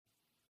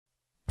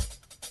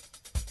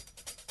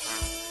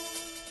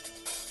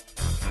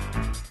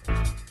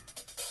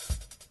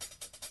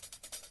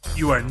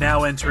You are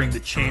now entering the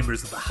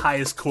chambers of the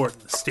highest court in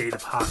the state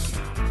of hockey.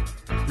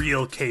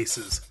 Real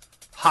cases,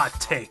 hot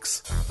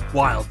takes,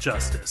 wild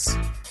justice.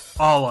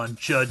 All on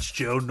Judge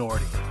Joe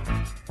Norty.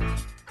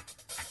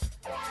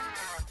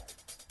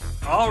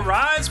 All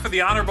rise for the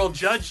Honorable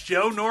Judge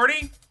Joe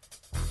Norty.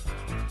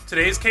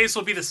 Today's case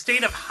will be the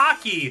state of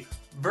hockey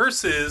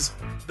versus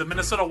the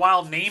Minnesota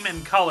Wild name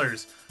and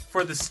colors.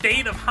 For the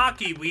state of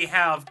hockey, we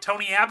have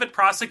Tony Abbott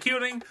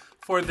prosecuting.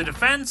 For the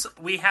defense,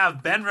 we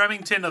have Ben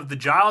Remington of the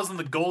Giles and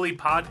the Goalie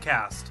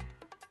podcast.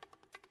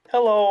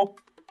 Hello.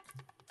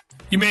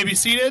 You may be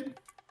seated.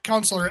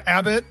 Counselor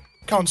Abbott,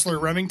 Counselor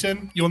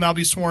Remington, you will now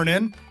be sworn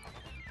in.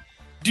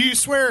 Do you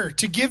swear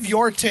to give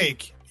your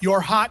take,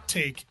 your hot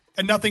take,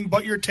 and nothing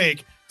but your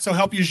take, so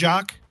help you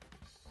Jacques?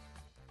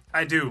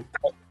 I do.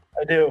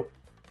 I do.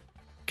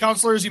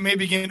 Counselors, you may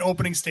begin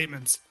opening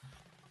statements.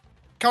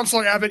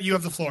 Counselor Abbott, you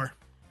have the floor.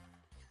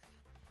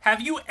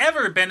 Have you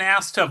ever been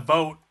asked to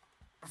vote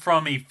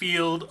from a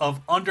field of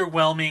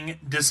underwhelming,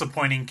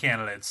 disappointing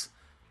candidates?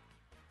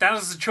 That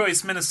is the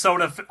choice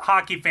Minnesota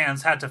hockey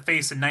fans had to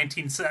face in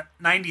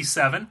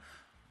 1997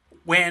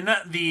 when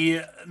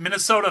the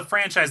Minnesota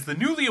franchise, the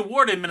newly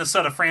awarded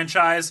Minnesota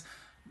franchise,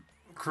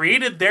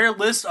 created their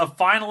list of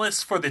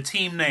finalists for the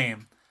team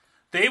name.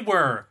 They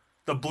were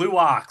the Blue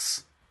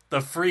Ox,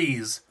 the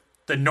Freeze,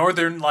 the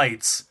Northern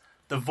Lights,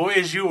 the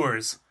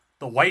Voyageurs,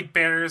 the White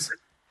Bears,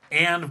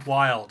 and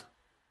Wild.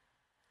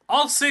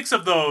 All six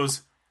of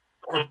those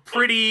were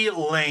pretty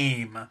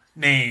lame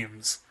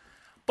names.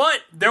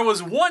 But there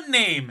was one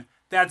name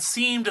that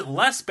seemed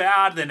less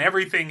bad than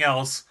everything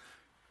else,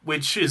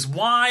 which is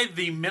why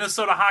the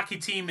Minnesota hockey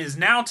team is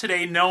now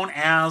today known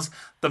as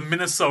the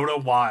Minnesota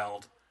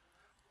Wild.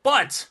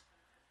 But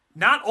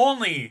not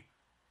only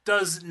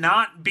does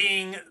not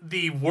being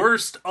the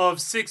worst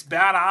of six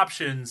bad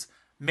options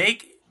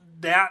make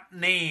that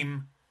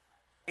name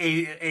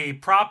a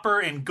proper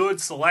and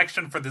good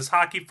selection for this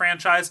hockey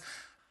franchise,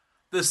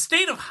 the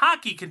state of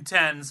hockey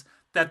contends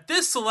that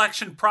this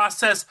selection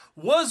process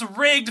was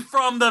rigged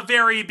from the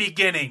very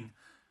beginning,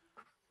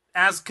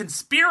 as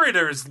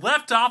conspirators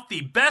left off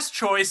the best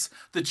choice,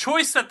 the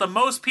choice that the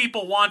most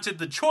people wanted,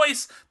 the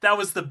choice that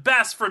was the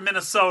best for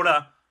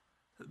Minnesota,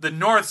 the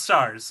North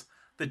Stars.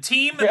 The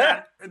team,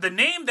 the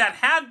name that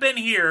had been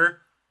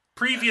here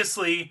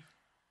previously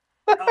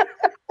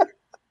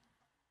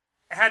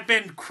had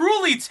been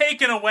cruelly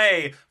taken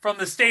away from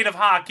the state of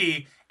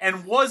hockey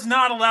and was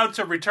not allowed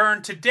to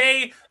return.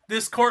 Today,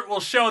 this court will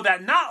show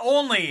that not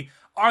only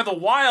are the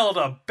Wild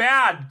a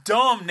bad,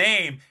 dumb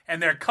name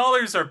and their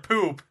colors are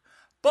poop,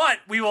 but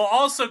we will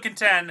also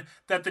contend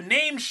that the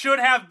name should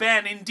have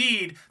been,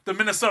 indeed, the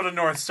Minnesota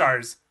North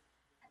Stars.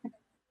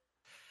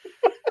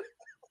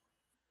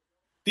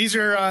 These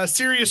are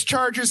serious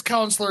charges,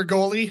 Counselor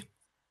Goalie.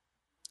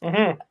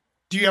 Mm-hmm.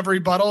 Do you have a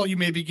rebuttal? You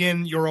may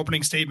begin your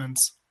opening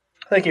statements.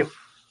 Thank you.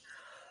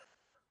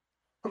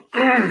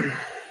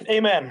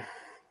 Amen.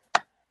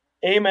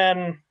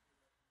 Amen.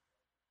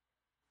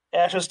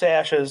 Ashes to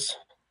ashes.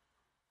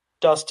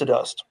 Dust to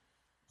dust.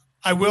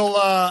 I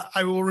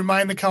will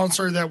remind the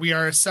counselor that we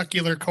are a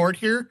secular court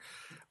here.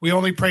 We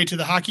only pray to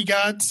the hockey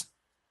gods.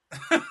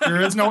 There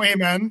is no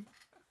amen.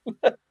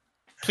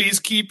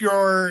 Please keep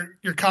your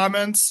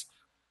comments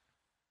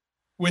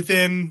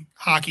within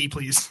hockey,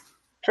 please.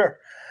 Sure.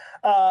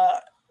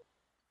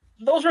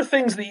 Those are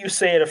things that you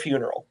say at a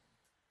funeral.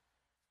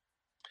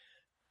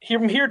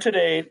 I'm here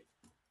today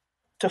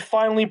to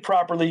finally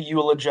properly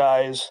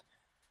eulogize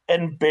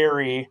and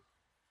bury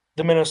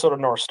the Minnesota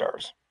North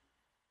Stars.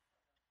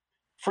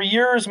 For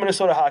years,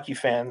 Minnesota hockey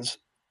fans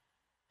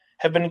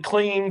have been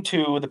clinging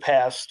to the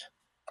past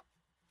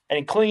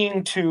and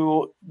clinging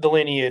to the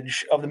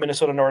lineage of the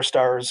Minnesota North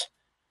Stars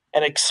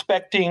and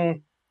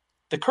expecting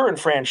the current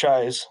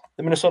franchise,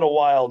 the Minnesota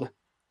Wild,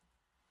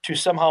 to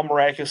somehow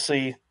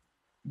miraculously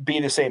be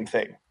the same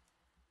thing.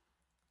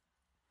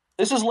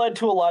 This has led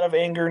to a lot of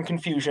anger and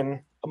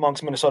confusion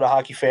amongst Minnesota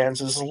hockey fans.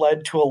 This has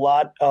led to a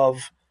lot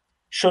of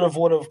should've,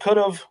 would've,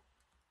 could've,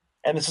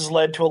 and this has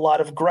led to a lot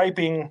of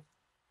griping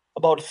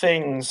about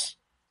things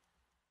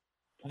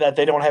that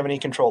they don't have any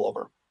control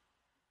over.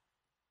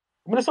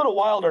 The Minnesota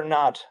Wild are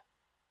not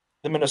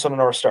the Minnesota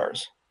North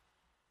Stars.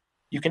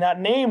 You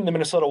cannot name the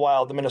Minnesota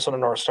Wild the Minnesota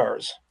North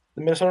Stars.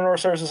 The Minnesota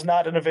North Stars is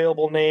not an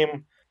available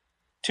name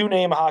to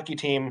name a hockey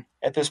team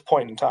at this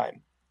point in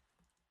time.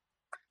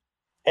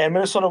 And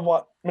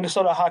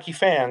Minnesota hockey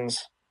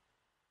fans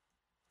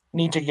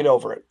need to get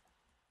over it.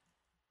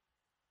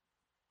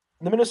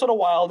 The Minnesota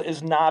Wild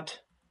is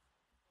not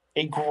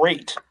a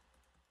great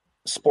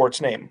sports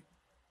name.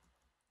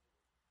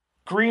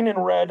 Green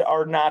and red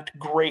are not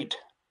great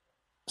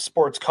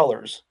sports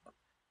colors.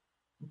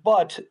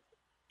 But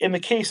in the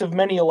case of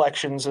many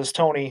elections, as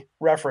Tony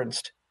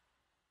referenced,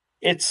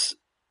 it's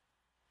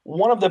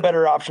one of the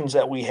better options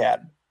that we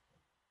had,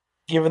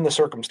 given the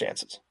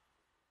circumstances.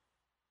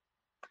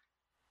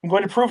 I'm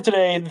going to prove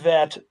today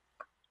that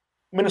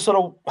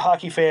Minnesota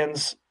hockey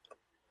fans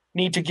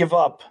need to give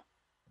up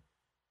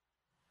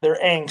their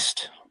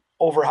angst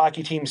over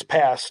hockey teams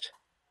past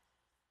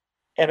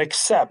and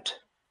accept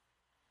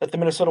that the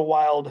Minnesota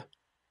Wild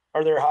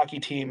are their hockey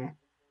team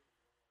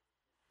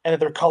and that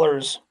their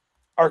colors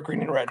are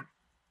green and red.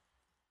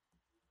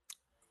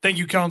 Thank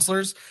you,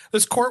 counselors.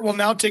 This court will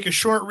now take a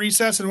short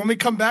recess, and when we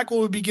come back,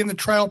 we'll begin the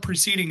trial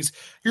proceedings.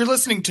 You're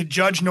listening to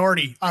Judge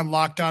Nordy on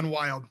Locked On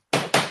Wild.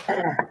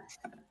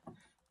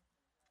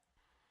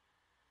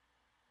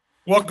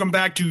 Welcome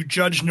back to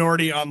Judge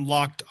Nordy on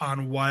Locked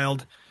On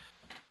Wild.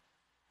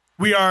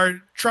 We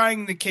are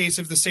trying the case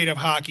of the state of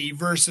hockey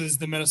versus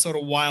the Minnesota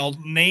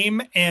Wild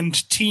name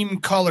and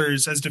team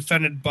colors as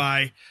defended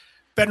by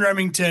Ben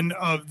Remington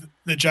of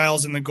the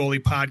Giles and the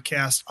Goalie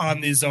podcast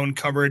on the Zone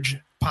Coverage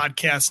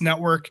Podcast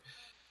Network.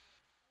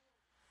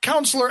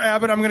 Counselor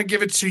Abbott, I'm going to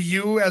give it to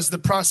you as the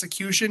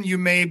prosecution. You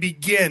may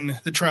begin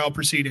the trial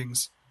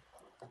proceedings.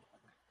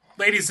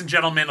 Ladies and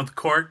gentlemen of the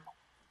court,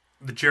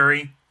 the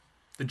jury,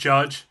 the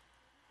judge,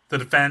 the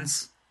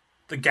defense,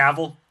 the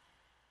gavel,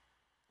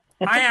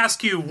 I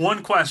ask you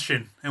one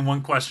question and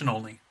one question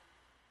only.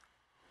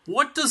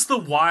 What does the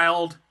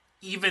Wild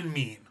even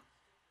mean?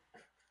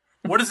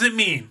 What does it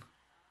mean?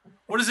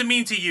 What does it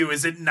mean to you?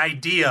 Is it an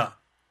idea?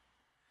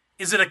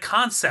 Is it a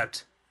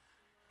concept?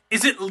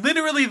 Is it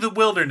literally the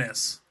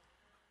wilderness?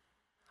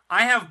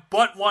 I have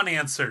but one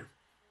answer.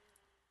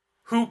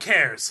 Who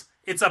cares?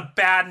 It's a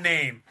bad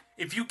name.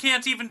 If you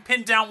can't even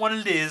pin down what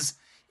it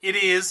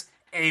is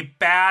a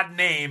bad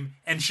name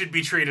and should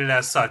be treated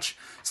as such.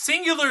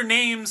 Singular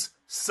names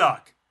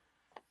suck.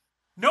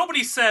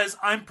 Nobody says,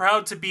 I'm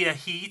proud to be a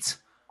Heat.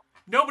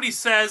 Nobody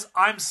says,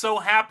 I'm so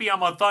happy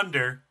I'm a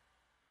Thunder.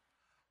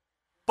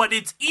 But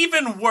it's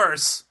even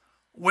worse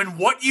when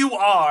what you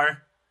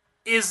are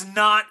is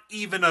not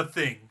even a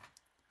thing.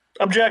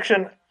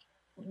 Objection.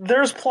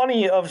 There's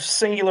plenty of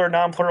singular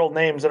non-plural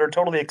names that are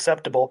totally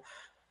acceptable.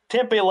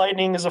 Tampa Bay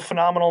Lightning is a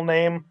phenomenal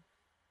name.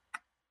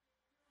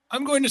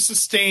 I'm going to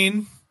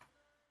sustain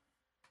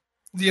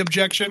the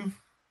objection.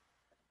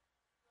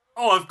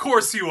 Oh, of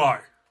course you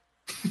are.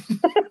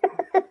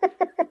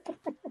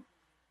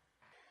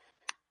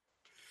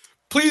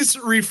 Please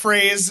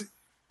rephrase,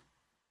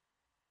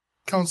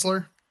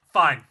 Counselor.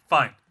 Fine.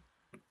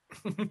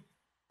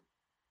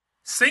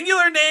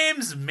 Singular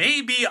names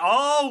may be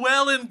all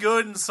well and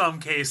good in some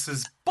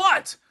cases,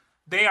 but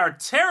they are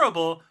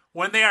terrible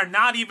when they are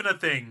not even a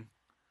thing.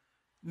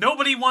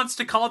 Nobody wants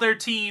to call their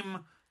team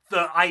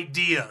the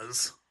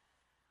Ideas.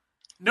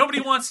 Nobody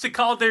wants to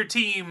call their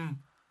team,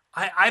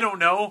 I don't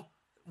know,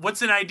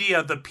 what's an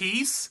idea? The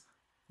Peace?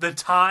 The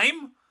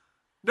Time?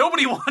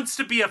 Nobody wants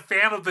to be a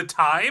fan of the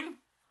Time.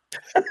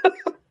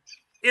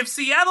 If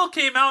Seattle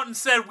came out and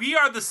said, we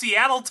are the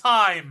Seattle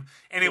Time,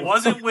 and it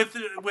wasn't with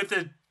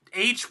a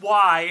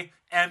Hyme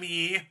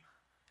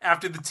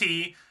after the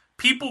T,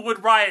 people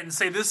would riot and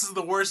say this is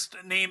the worst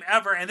name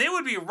ever, and they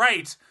would be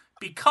right,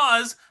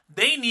 because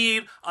they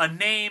need a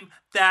name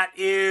that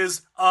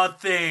is a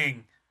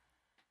thing.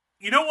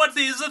 You know what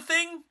is a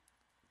thing?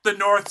 The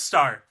North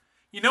Star.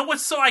 You know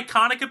what's so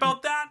iconic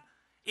about that?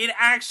 It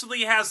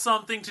actually has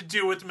something to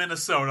do with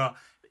Minnesota.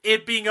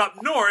 It being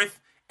up north,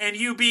 and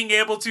you being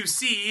able to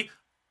see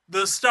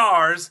the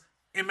stars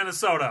in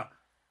Minnesota.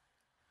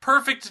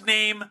 Perfect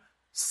name,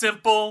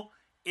 simple.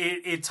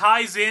 It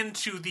ties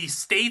into the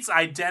state's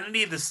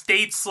identity, the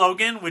state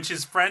slogan, which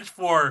is French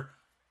for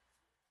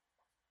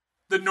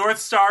the North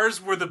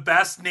Stars were the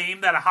best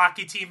name that a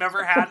hockey team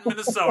ever had in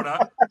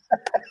Minnesota,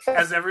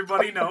 as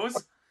everybody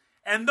knows.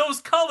 And those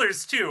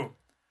colors, too.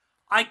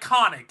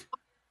 Iconic.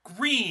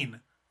 Green,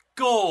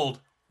 gold,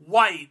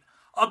 white.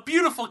 A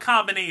beautiful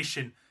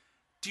combination.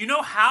 Do you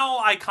know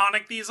how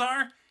iconic these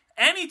are?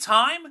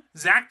 Anytime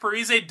Zach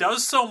Parise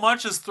does so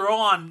much as throw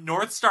on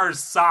North Star's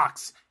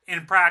socks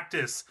in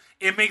practice,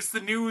 it makes the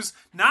news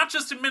not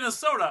just in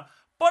Minnesota,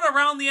 but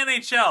around the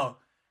NHL.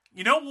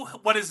 You know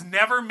what has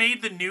never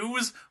made the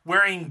news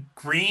wearing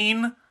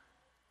green,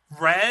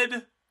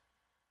 red?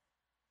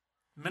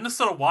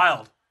 Minnesota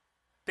Wild.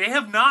 They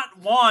have not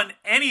won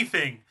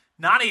anything,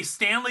 not a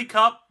Stanley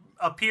Cup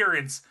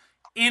appearance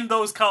in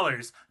those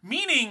colors.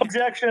 Meaning...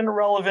 Objection,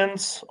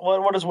 relevance.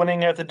 What does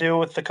winning have to do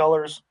with the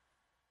colors?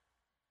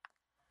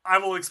 I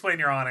will explain,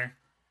 Your Honor.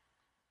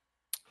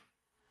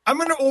 I'm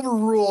going to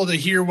overrule to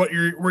hear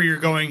where you're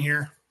going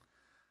here.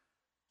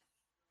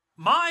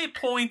 My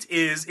point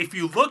is, if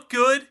you look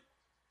good,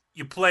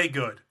 you play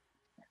good.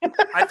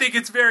 I think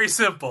it's very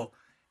simple.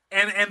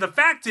 And the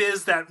fact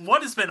is that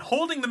what has been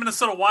holding the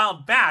Minnesota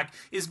Wild back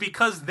is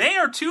because they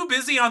are too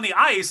busy on the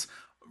ice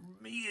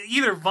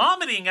either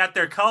vomiting at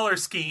their color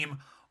scheme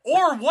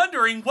or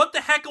wondering what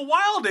the heck a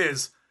Wild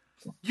is.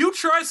 You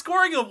try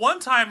scoring a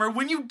one-timer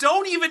when you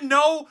don't even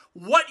know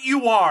what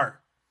you are.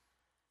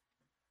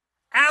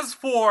 As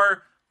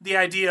for the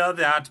idea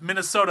that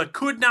Minnesota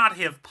could not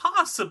have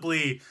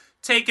possibly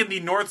taken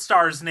the North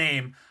Star's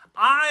name,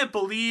 I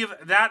believe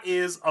that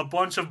is a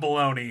bunch of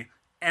baloney,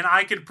 and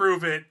I can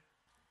prove it.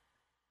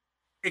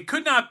 It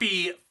could not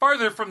be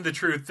farther from the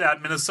truth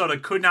that Minnesota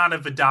could not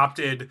have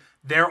adopted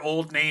their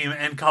old name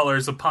and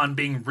colors upon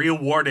being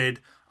rewarded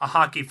a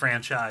hockey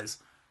franchise.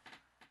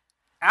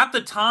 At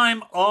the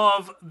time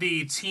of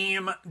the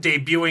team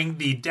debuting,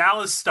 the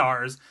Dallas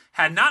Stars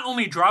had not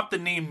only dropped the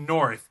name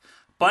North,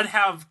 but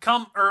have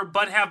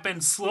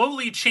been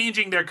slowly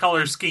changing their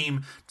color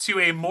scheme to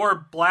a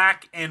more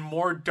black and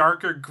more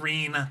darker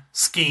green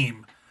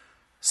scheme.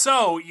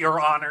 So, Your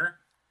Honor,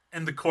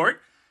 and the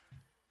court,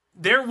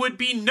 there would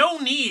be no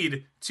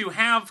need to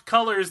have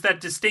colors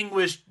that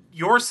distinguish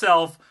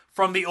yourself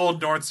from the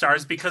old North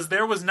Stars, because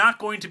there was not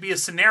going to be a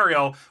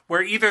scenario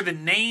where either the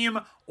name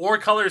or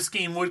color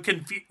scheme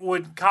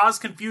would cause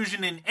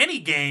confusion in any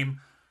game,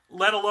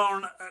 let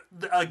alone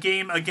a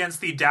game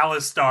against the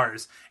Dallas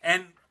Stars.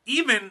 And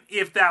even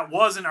if that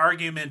was an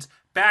argument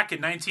back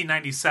in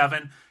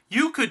 1997,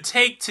 you could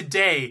take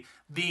today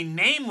the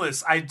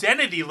nameless,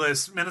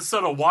 identityless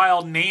Minnesota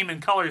Wild name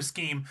and color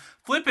scheme,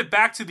 flip it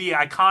back to the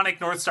iconic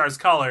North Stars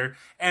color,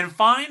 and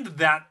find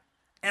that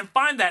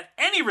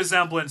any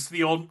resemblance to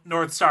the old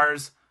North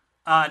Stars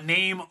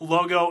name,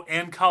 logo,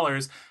 and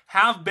colors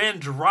have been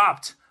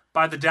dropped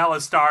by the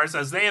Dallas Stars,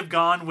 as they have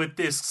gone with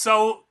this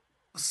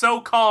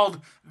so-called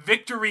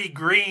victory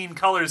green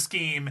color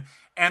scheme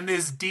and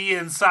this D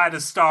inside a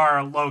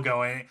star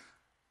logo.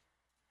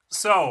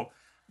 So,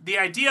 the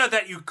idea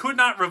that you could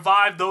not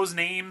revive those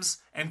names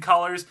and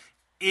colors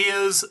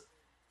is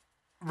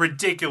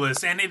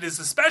ridiculous, and it is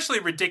especially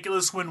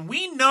ridiculous when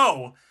we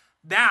know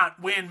that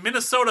when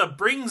Minnesota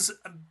brings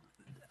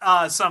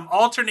some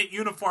alternate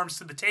uniforms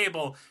to the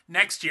table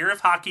next year,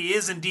 if hockey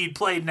is indeed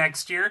played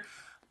next year,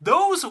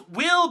 those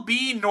will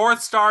be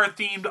North Star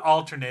themed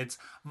alternates.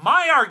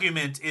 My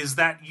argument is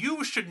that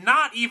you should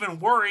not even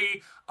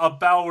worry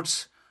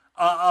about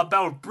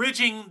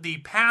bridging the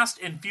past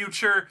and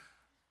future.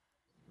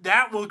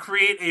 That will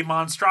create a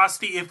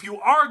monstrosity if you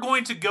are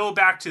going to go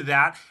back to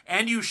that,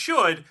 and you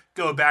should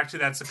go back to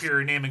that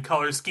superior name and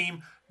color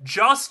scheme.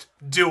 Just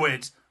do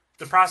it.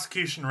 The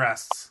prosecution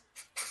rests.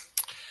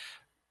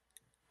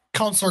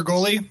 Counselor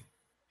Goalie,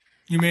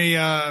 you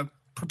may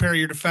prepare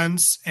your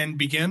defense and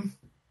begin.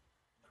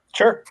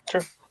 Sure.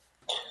 It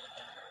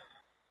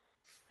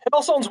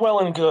all sounds well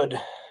and good.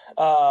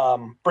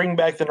 Bring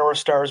back the North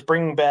Stars,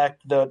 bring back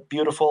the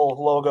beautiful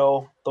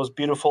logo, those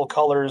beautiful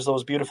colors,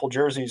 those beautiful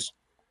jerseys.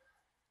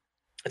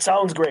 It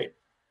sounds great.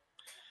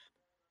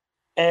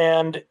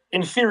 And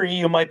in theory,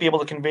 you might be able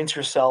to convince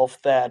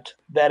yourself that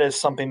that is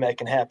something that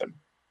can happen.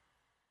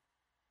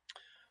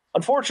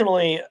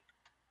 Unfortunately,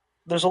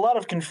 there's a lot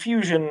of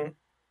confusion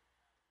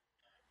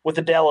with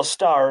the Dallas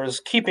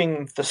Stars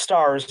keeping the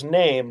Stars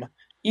name,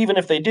 even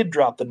if they did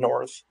drop the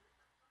North.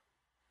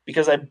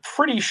 Because I'm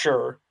pretty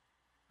sure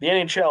the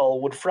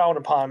NHL would frown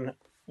upon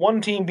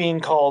one team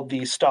being called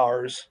the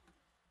Stars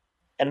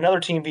and another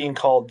team being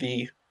called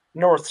the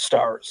North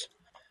Stars.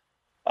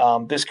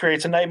 This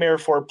creates a nightmare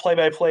for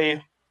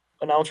play-by-play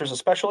announcers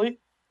especially,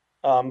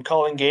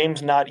 calling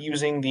games not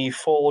using the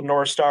full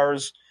North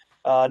Stars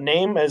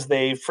name, as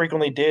they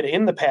frequently did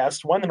in the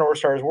past when the North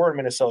Stars were in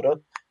Minnesota.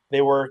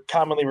 They were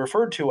commonly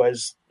referred to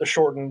as the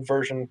shortened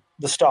version,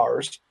 the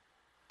Stars.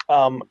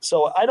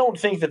 So I don't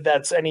think that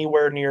that's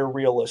anywhere near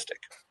realistic.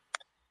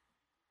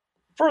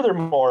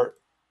 Furthermore,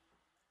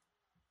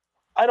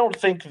 I don't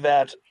think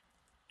that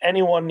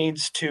anyone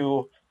needs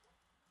to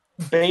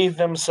bathe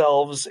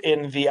themselves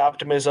in the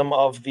optimism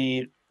of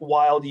the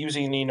Wild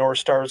using the North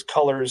Stars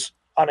colors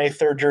on a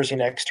third jersey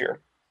next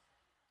year.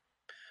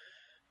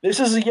 This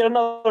is yet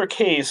another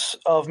case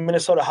of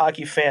Minnesota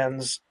hockey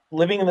fans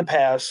living in the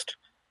past,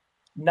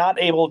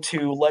 not able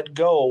to let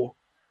go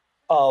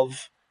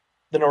of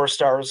the North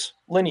Stars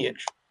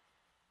lineage.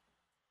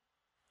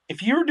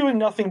 If you're doing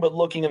nothing but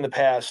looking in the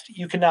past,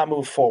 you cannot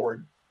move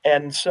forward.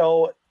 And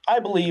so I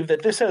believe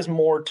that this has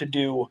more to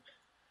do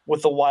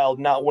with the Wild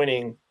not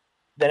winning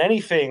than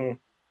anything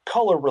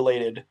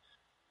color-related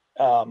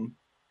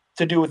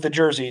to do with the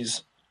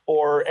jerseys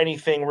or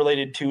anything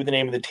related to the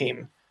name of the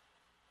team.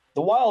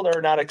 The Wild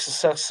are not a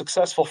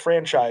successful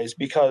franchise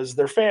because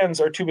their fans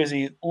are too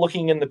busy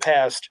looking in the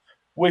past,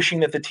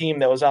 wishing that the team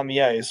that was on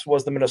the ice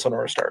was the Minnesota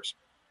North Stars.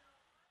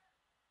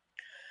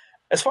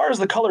 As far as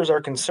the colors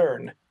are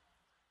concerned,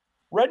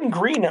 red and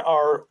green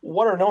are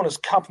what are known as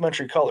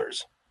complementary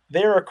colors.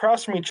 They are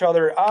across from each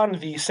other on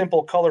the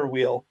simple color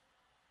wheel,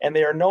 and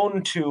they are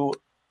known to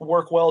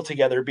work well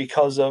together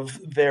because of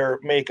their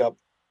makeup.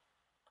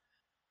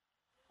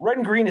 Red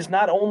and green is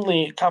not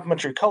only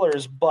complementary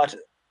colors, but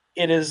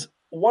it is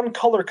one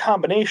color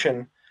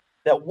combination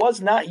that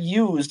was not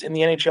used in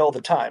the NHL at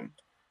the time.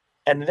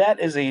 And that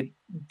is a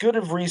good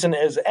of reason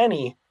as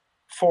any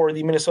for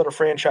the Minnesota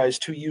franchise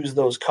to use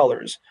those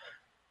colors.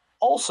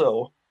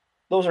 Also,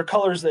 those are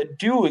colors that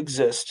do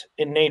exist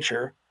in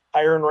nature.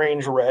 Iron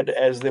Range Red,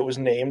 as it was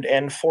named,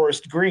 and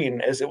Forest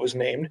Green, as it was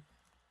named.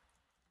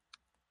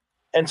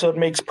 And so it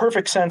makes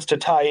perfect sense to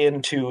tie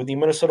into the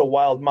Minnesota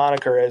Wild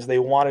moniker, as they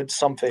wanted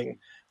something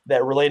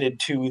that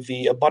related to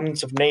the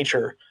abundance of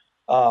nature,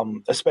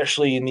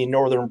 especially in the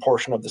northern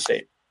portion of the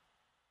state.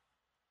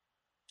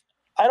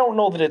 I don't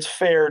know that it's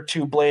fair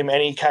to blame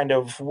any kind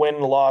of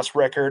win-loss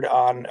record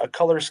on a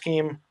color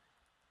scheme.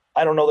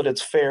 I don't know that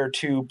it's fair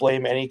to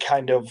blame any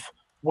kind of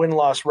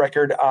win-loss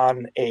record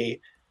on a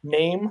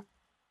name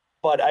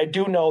But I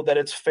do know that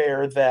it's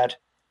fair that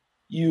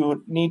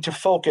you need to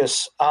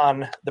focus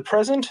on the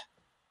present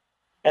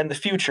and the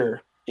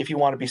future if you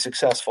want to be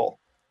successful.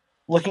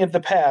 Looking at the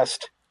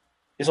past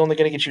is only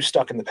going to get you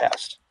stuck in the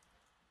past.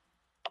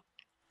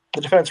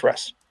 The defense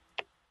rests.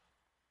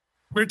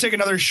 We're going to take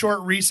another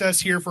short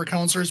recess here for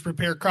counselors to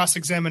prepare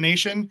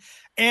cross-examination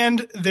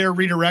and their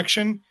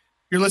redirection.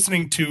 You're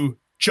listening to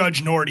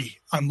Judge Nordy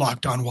on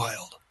Locked On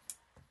Wild.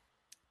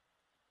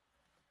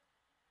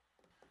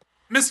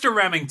 Mr.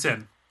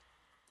 Remington,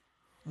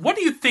 what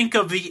do you think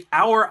of the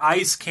Our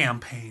Ice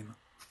campaign?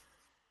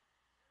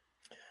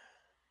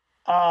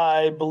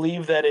 I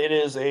believe that it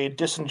is a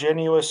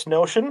disingenuous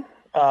notion,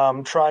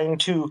 trying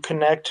to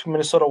connect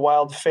Minnesota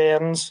Wild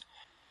fans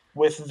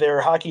with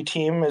their hockey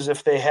team as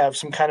if they have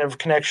some kind of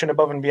connection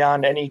above and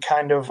beyond any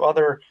kind of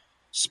other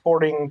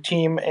sporting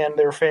team and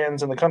their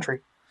fans in the country.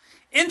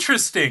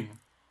 Interesting.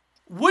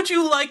 Would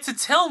you like to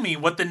tell me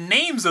what the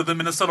names of the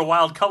Minnesota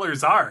Wild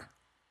colors are?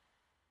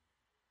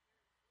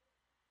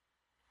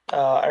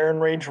 Iron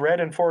Rage Red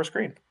and Forest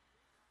Green.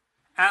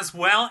 As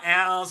well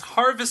as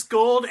Harvest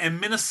Gold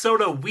and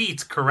Minnesota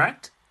Wheat,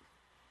 correct?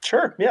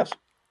 Sure, yes.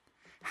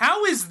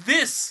 How is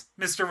this,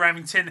 Mr.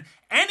 Remington,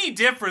 any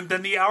different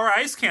than the Our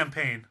Ice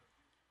campaign?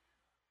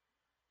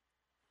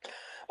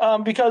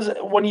 Because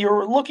when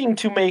you're looking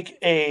to make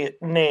a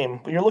name,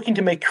 when you're looking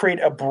to create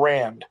a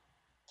brand,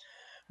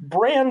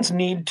 brands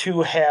need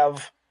to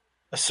have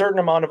a certain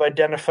amount of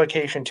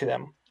identification to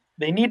them.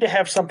 They need to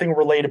have something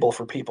relatable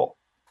for people.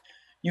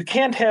 You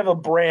can't have a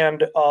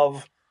brand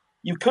of,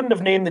 you couldn't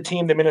have named the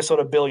team the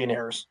Minnesota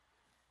Billionaires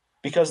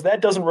because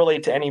that doesn't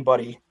relate to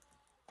anybody.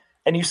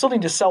 And you still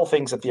need to sell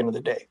things at the end of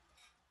the day.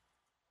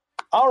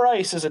 Our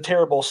Ice is a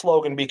terrible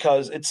slogan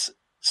because it's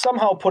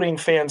somehow putting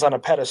fans on a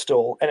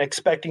pedestal and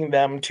expecting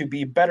them to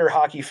be better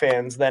hockey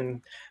fans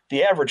than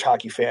the average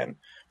hockey fan,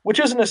 which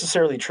isn't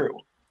necessarily true.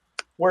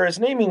 Whereas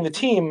naming the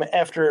team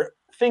after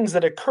things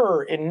that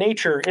occur in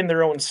nature in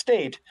their own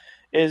state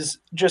is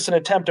just an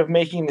attempt of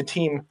making the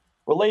team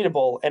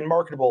relatable and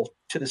marketable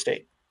to the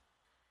state.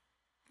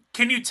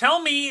 Can you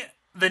tell me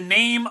the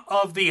name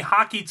of the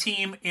hockey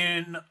team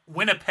in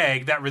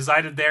Winnipeg that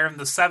resided there in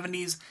the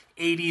 70s,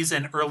 80s,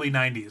 and early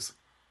 90s?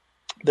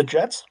 The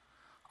Jets?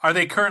 Are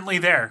they currently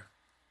there?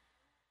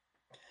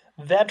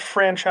 That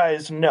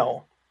franchise,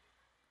 no.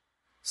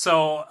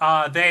 So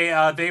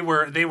they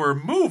were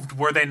moved,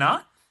 were they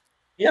not?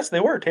 Yes, they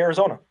were, to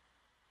Arizona.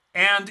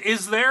 And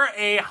is there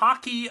a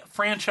hockey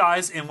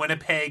franchise in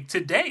Winnipeg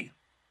today?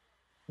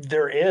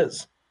 There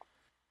is.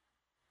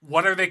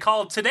 What are they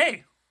called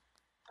today?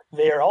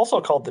 They are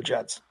also called the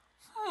Jets.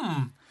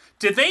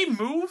 Did they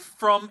move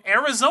from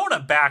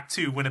Arizona back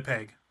to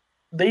Winnipeg?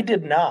 They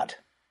did not.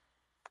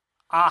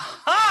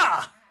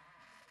 Aha!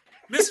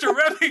 Mr.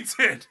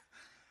 Remington!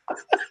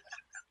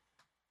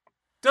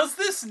 Does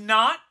this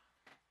not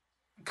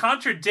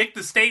contradict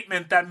the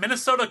statement that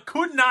Minnesota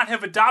could not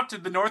have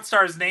adopted the North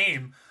Stars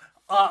name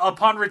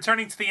upon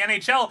returning to the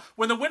NHL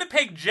when the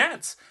Winnipeg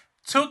Jets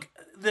took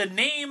the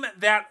name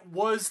that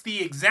was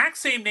the exact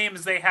same name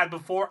as they had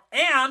before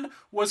and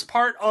was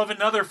part of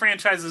another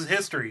franchise's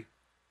history?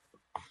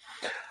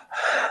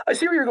 I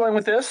see where you're going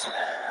with this.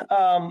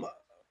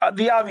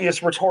 The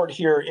obvious retort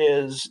here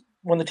is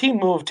when the team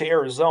moved to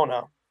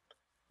Arizona,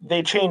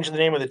 they changed the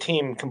name of the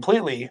team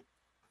completely,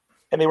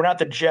 and they were not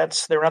the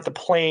Jets, they were not the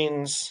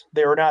Planes,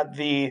 they were not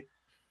the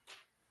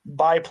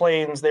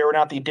Biplanes, they were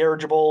not the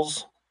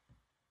Dirigibles,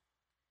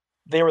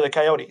 they were the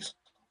Coyotes.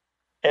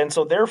 And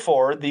so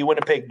therefore, the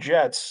Winnipeg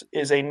Jets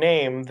is a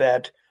name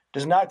that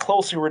does not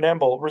closely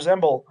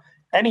resemble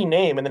any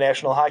name in the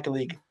National Hockey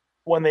League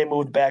when they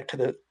moved back to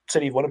the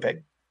city of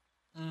Winnipeg.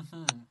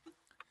 Mm-hmm.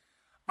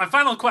 My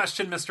final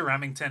question, Mr.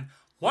 Remington.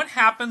 What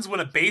happens when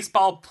a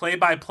baseball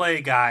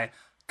play-by-play guy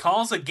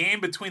calls a game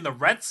between the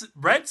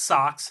Red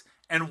Sox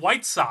and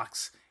White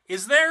Sox?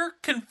 Is there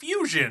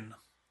confusion?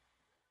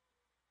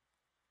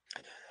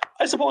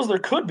 I suppose there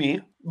could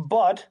be,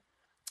 but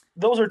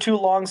those are two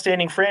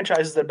long-standing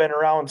franchises that have been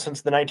around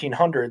since the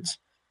 1900s.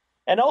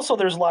 And also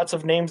there's lots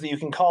of names that you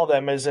can call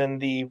them, as in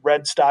the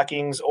Red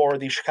Stockings or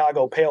the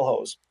Chicago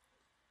Palehose.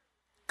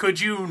 Could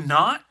you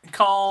not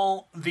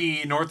call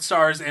the North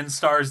Stars and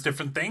Stars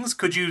different things?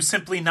 Could you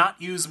simply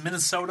not use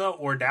Minnesota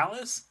or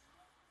Dallas?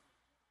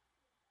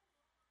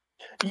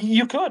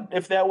 You could,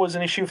 if that was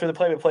an issue for the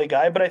play-by-play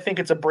guy, but I think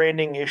it's a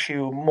branding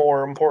issue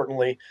more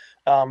importantly,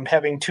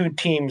 having two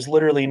teams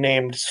literally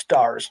named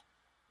Stars.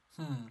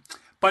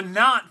 But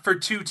not for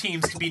two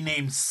teams to be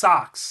named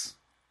Sox.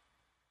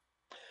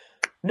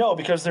 No,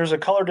 because there's a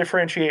color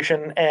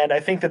differentiation, and I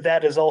think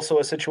that is also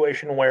a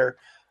situation where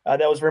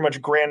that was very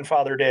much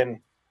grandfathered in.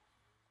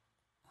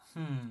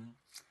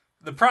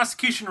 The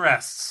prosecution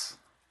rests.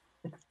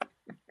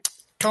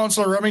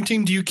 Counselor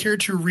Remington, do you care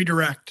to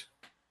redirect?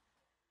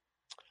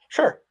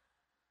 Sure.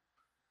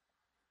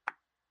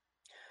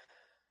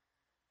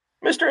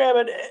 Mr.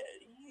 Abbott,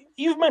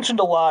 you've mentioned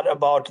a lot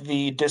about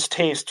the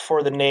distaste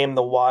for the name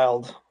The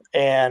Wild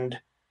and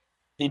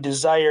the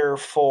desire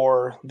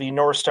for the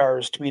North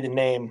Stars to be the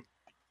name.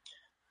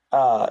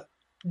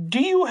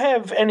 Do you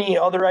have any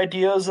other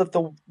ideas that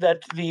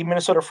the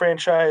Minnesota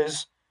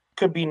franchise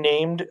could be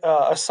named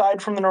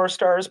aside from the North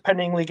Stars,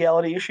 pending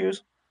legality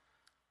issues?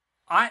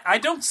 I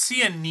don't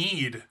see a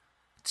need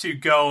to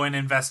go and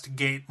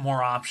investigate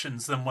more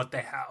options than what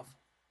they have.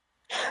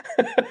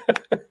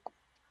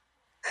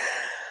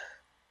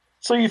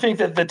 So you think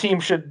that the team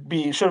should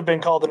have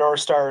been called the North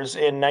Stars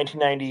in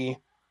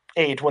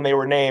 1998 when they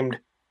were named,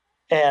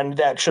 and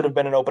that should have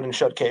been an open and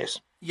shut case?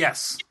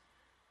 Yes.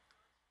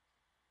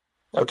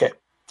 Okay.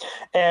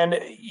 And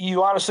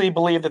you honestly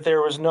believe that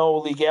there was no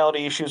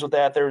legality issues with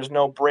that? There was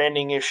no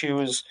branding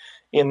issues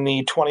in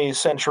the 20th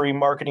century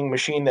marketing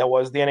machine that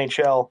was the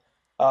NHL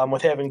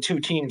with having two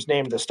teams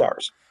named the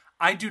Stars?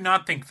 I do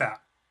not think that.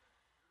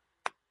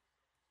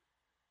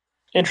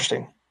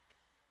 Interesting.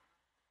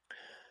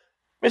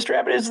 Mr.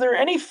 Abbott, is there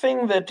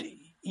anything that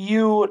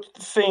you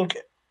think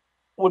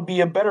would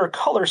be a better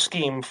color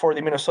scheme for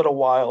the Minnesota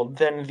Wild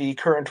than the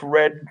current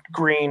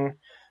red-green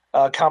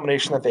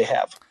combination that they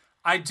have?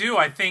 I do.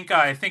 I think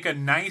a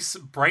nice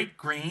bright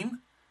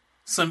green,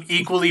 some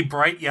equally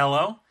bright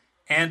yellow,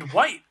 and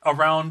white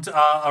around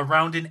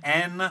an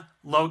N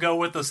logo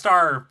with a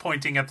star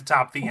pointing at the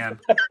top of the N.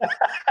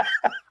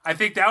 I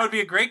think that would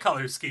be a great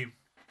color scheme.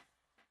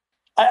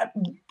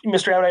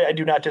 Mr. Abbott, I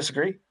do not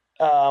disagree.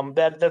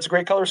 That's a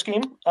great color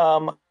scheme.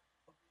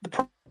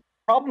 The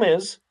problem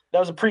is that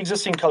was a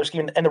pre-existing color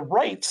scheme, and the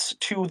rights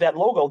to that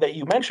logo that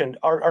you mentioned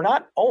are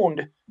not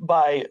owned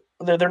by.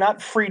 They're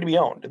not free to be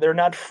owned. They're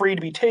not free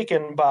to be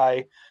taken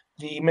by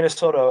the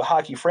Minnesota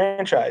hockey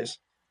franchise.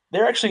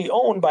 They're actually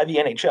owned by the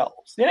NHL.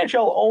 So the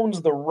NHL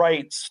owns the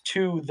rights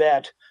to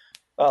that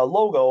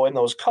logo and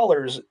those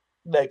colors,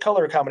 that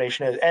color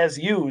combination as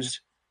used.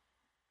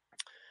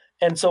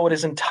 And so it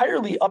is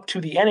entirely up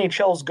to the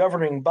NHL's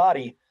governing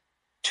body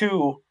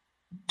to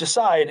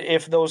decide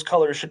if those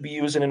colors should be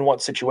used and in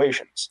what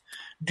situations.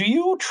 Do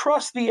you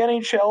trust the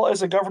NHL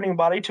as a governing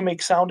body to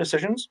make sound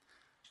decisions?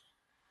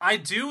 I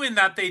do, in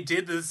that they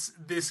did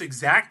this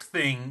exact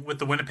thing with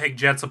the Winnipeg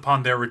Jets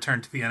upon their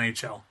return to the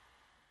NHL.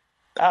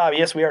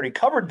 Yes, we already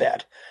covered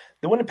that.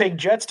 The Winnipeg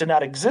Jets did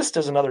not exist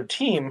as another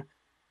team,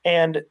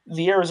 and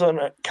the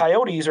Arizona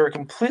Coyotes are a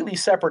completely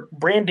separate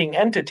branding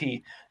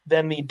entity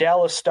than the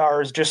Dallas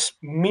Stars, just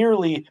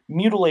merely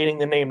mutilating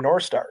the name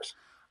North Stars.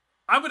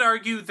 I would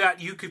argue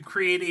that you could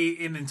create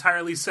an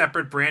entirely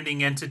separate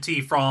branding entity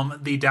from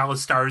the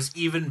Dallas Stars,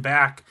 even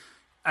back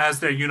as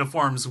their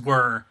uniforms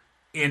were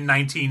in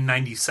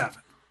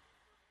 1997.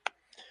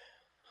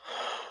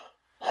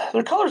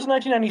 Their colors in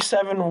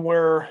 1997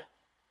 were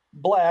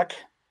black,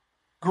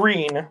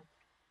 green,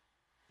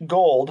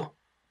 gold,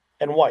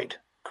 and white,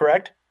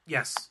 correct?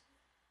 Yes.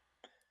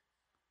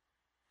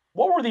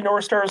 What were the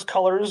North Stars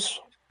colors?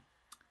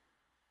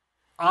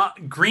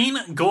 Green,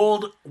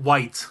 gold,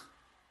 white.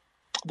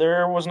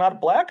 There was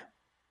not black?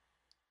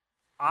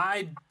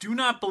 I do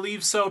not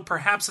believe so,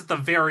 perhaps at the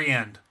very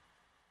end.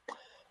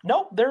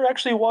 Nope, there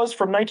actually was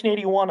from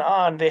 1981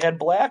 on. They had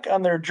black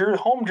on their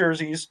home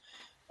jerseys,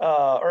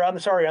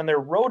 on their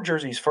road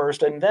jerseys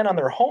first, and then on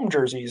their home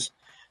jerseys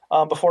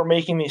before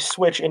making the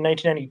switch in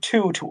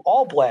 1992 to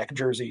all black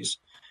jerseys,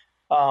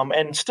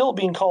 and still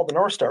being called the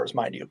North Stars,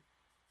 mind you.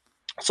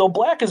 So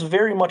black is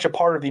very much a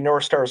part of the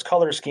North Stars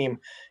color scheme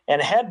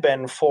and had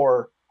been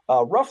for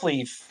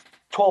roughly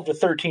 12 to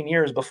 13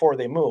 years before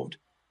they moved.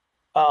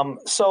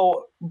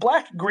 So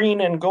black,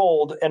 green, and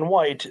gold and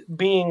white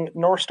being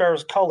North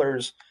Stars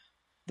colors,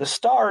 the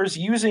Stars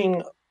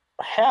using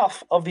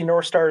half of the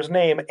North Stars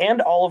name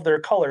and all of their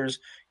colors,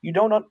 you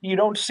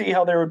don't see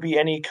how there would be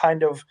any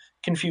kind of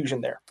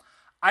confusion there.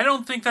 I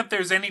don't think that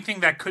there's anything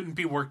that couldn't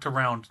be worked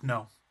around.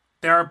 No,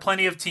 there are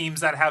plenty of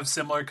teams that have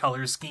similar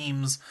color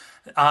schemes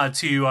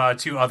to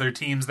other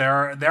teams. There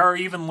are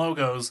even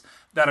logos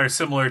that are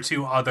similar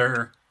to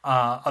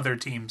other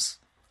teams.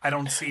 I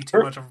don't see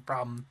too much of a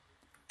problem.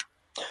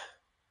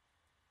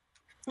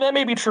 That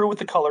may be true with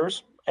the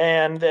colors,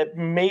 and that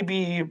may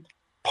be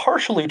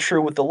partially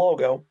true with the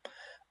logo.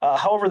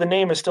 However, the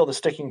name is still the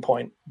sticking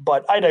point,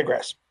 but I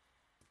digress.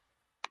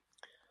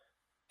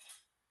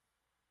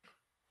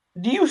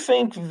 Do you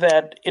think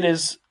that it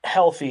is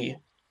healthy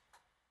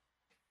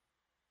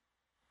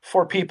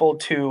for people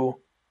to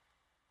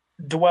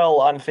dwell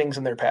on things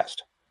in their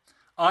past?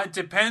 It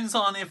depends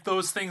on if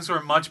those things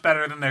were much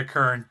better than their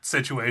current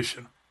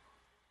situation.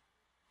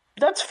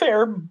 That's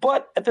fair,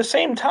 but at the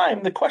same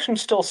time, the question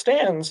still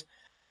stands.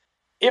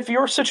 If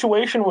your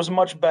situation was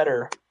much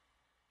better,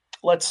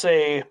 let's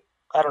say,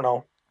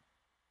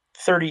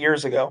 30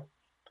 years ago,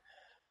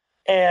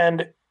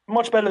 and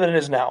much better than it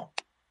is now,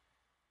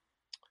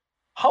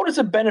 how does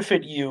it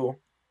benefit you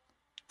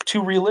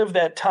to relive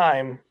that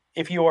time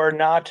if you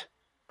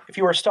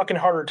are stuck in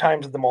harder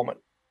times at the moment?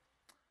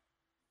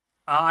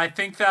 I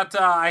think that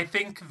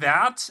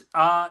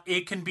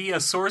it can be a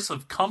source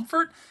of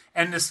comfort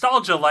and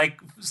nostalgia.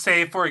 Like,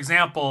 say, for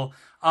example,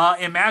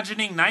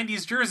 imagining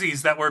 90s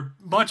jerseys that were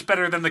much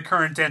better than the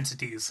current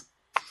entities.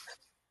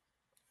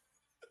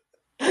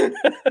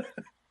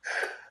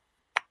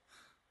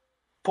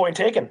 Point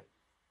taken.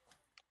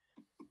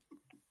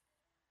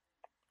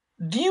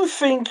 Do you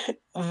think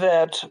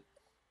that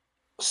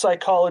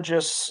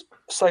psychologists,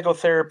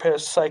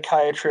 psychotherapists,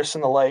 psychiatrists,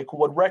 and the like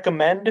would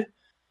recommend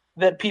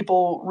that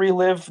people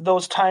relive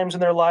those times in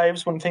their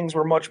lives when things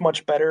were much,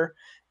 much better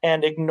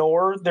and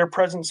ignore their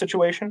present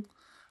situation?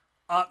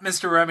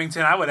 Mr.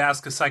 Remington, I would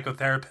ask a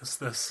psychotherapist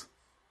this.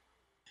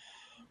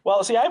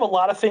 Well, see, I have a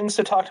lot of things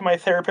to talk to my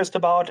therapist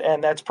about,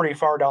 and that's pretty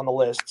far down the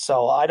list.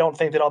 So I don't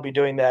think that I'll be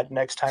doing that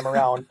next time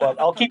around, but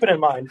I'll keep it in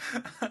mind.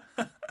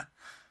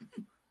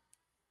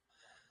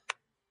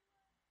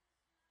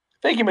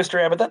 Thank you,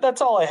 Mr. Abbott.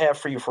 That's all I have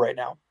for you for right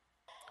now.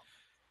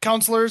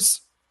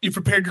 Counselors, you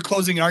prepared your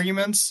closing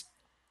arguments.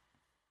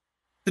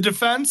 The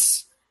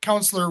defense,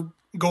 Counselor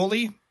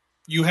Goalie,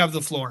 you have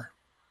the floor.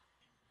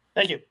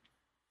 Thank you.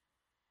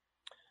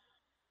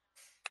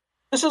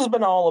 This has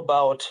been all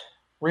about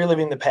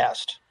reliving the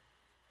past.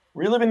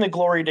 Reliving the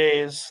glory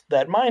days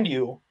that, mind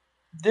you,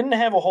 didn't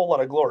have a whole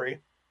lot of glory.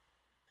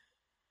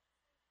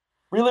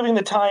 Reliving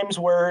the times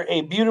where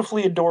a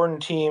beautifully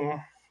adorned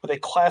team with a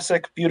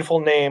classic, beautiful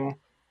name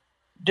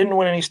didn't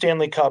win any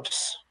Stanley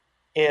Cups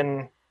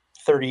in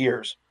 30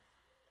 years.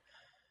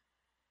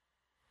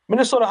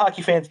 Minnesota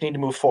hockey fans need to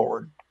move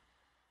forward.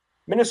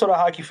 Minnesota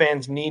hockey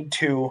fans need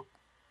to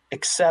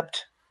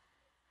accept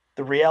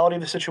the reality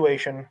of the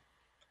situation.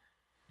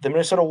 The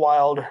Minnesota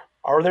Wild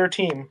are their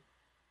team,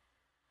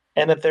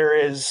 and that there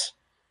is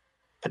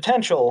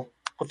potential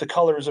with the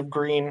colors of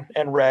green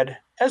and red,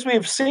 as we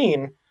have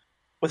seen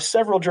with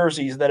several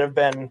jerseys that have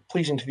been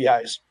pleasing to the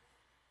eyes.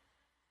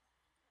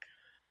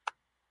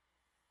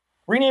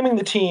 Renaming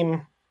the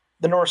team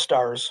the North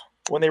Stars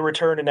when they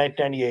returned in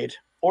 1998,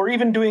 or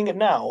even doing it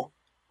now,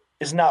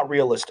 is not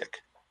realistic.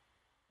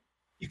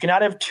 You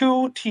cannot have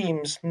two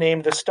teams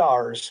named the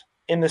Stars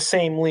in the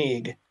same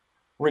league,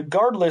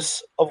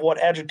 regardless of what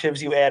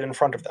adjectives you add in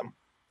front of them.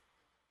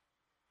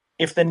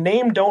 If the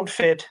name don't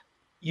fit,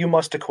 you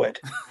must acquit.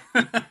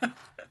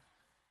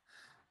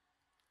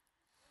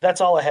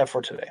 That's all I have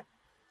for today.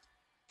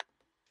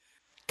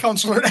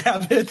 Counselor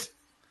Abbott.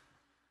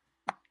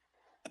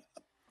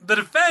 The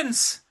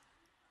defense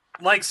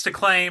likes to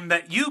claim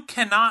that you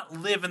cannot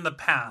live in the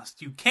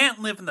past. You can't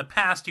live in the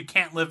past. You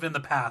can't live in the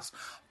past.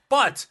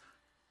 But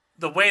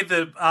the way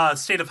the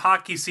state of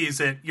hockey sees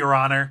it, Your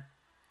Honor,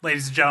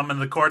 ladies and gentlemen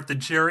of the court, the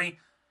jury,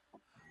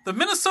 the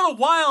Minnesota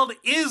Wild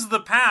is the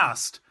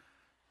past.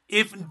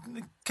 If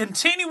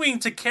continuing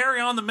to carry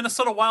on the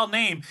Minnesota Wild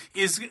name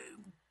is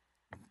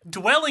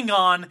dwelling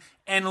on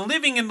and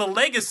living in the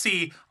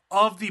legacy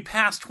of the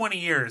past 20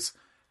 years,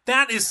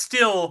 that is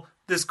still,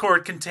 this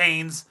court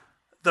contains,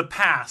 the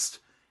past.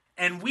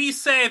 And we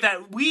say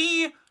that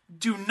we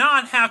do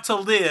not have to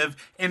live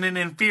in an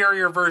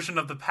inferior version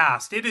of the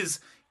past. It is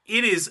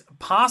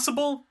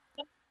possible,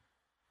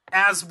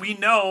 as we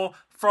know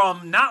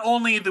from not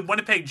only the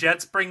Winnipeg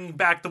Jets bringing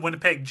back the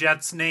Winnipeg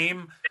Jets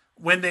name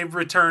when they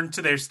return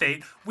to their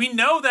state, we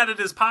know that it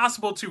is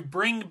possible to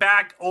bring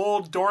back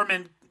old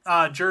dormant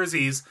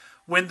jerseys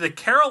when the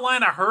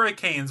Carolina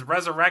Hurricanes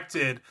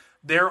resurrected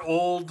their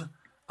old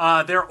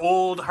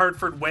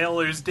Hartford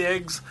Whalers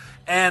digs.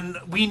 And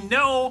we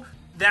know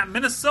that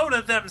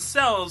Minnesota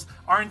themselves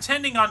are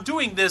intending on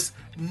doing this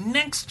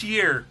next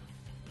year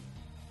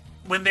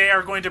when they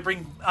are going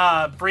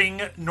to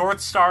bring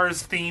North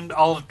Stars themed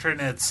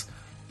alternates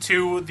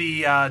to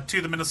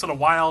the Minnesota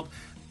Wild,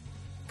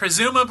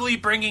 presumably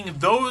bringing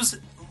those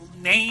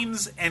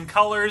names and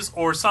colors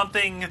or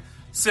something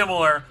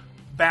similar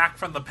back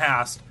from the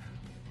past.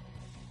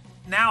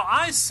 Now,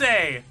 I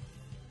say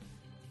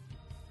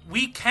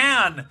we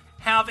can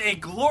have a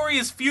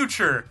glorious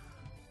future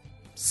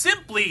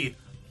simply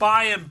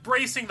by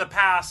embracing the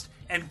past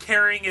and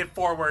carrying it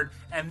forward,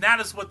 and that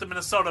is what the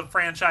Minnesota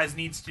franchise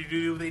needs to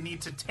do. They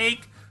need to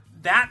take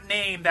that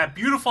name, that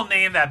beautiful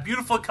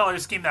color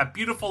scheme, that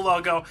beautiful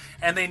logo,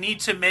 and they need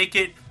to make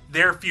it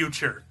their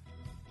future.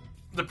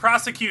 The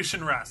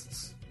prosecution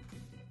rests.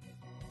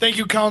 Thank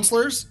you,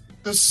 counselors.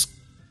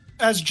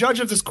 As judge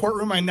of this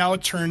courtroom, I now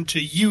turn to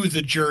you,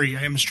 the jury.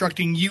 I am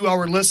instructing you,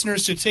 our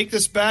listeners, to take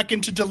this back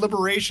into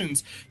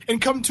deliberations and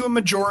come to a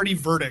majority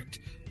verdict.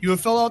 You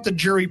have filled out the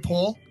jury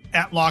poll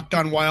at Locked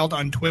On Wild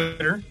on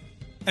Twitter.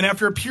 And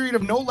after a period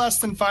of no less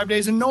than 5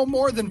 days and no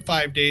more than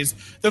 5 days,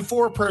 the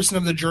foreperson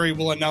of the jury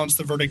will announce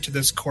the verdict to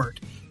this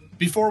court.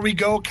 Before we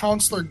go,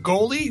 Counselor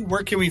Goalie,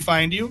 where can we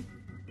find you?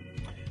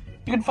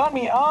 You can find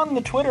me on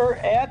the Twitter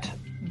at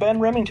Ben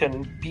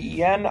Remington,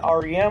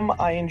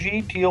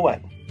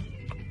 BenRemington.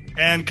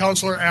 And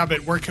Counselor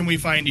Abbott, where can we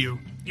find you?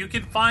 You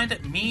can find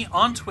me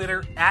on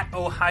Twitter at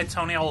Oh Hi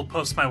Tony. I will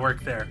post my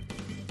work there.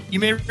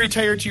 You may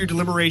retire to your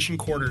deliberation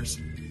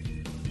quarters.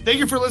 Thank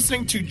you for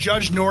listening to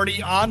Judge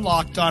Nordy on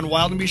Locked On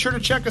Wild, and be sure to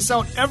check us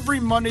out every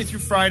Monday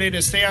through Friday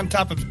to stay on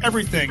top of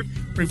everything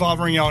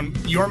revolving around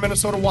your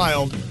Minnesota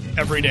Wild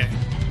every day.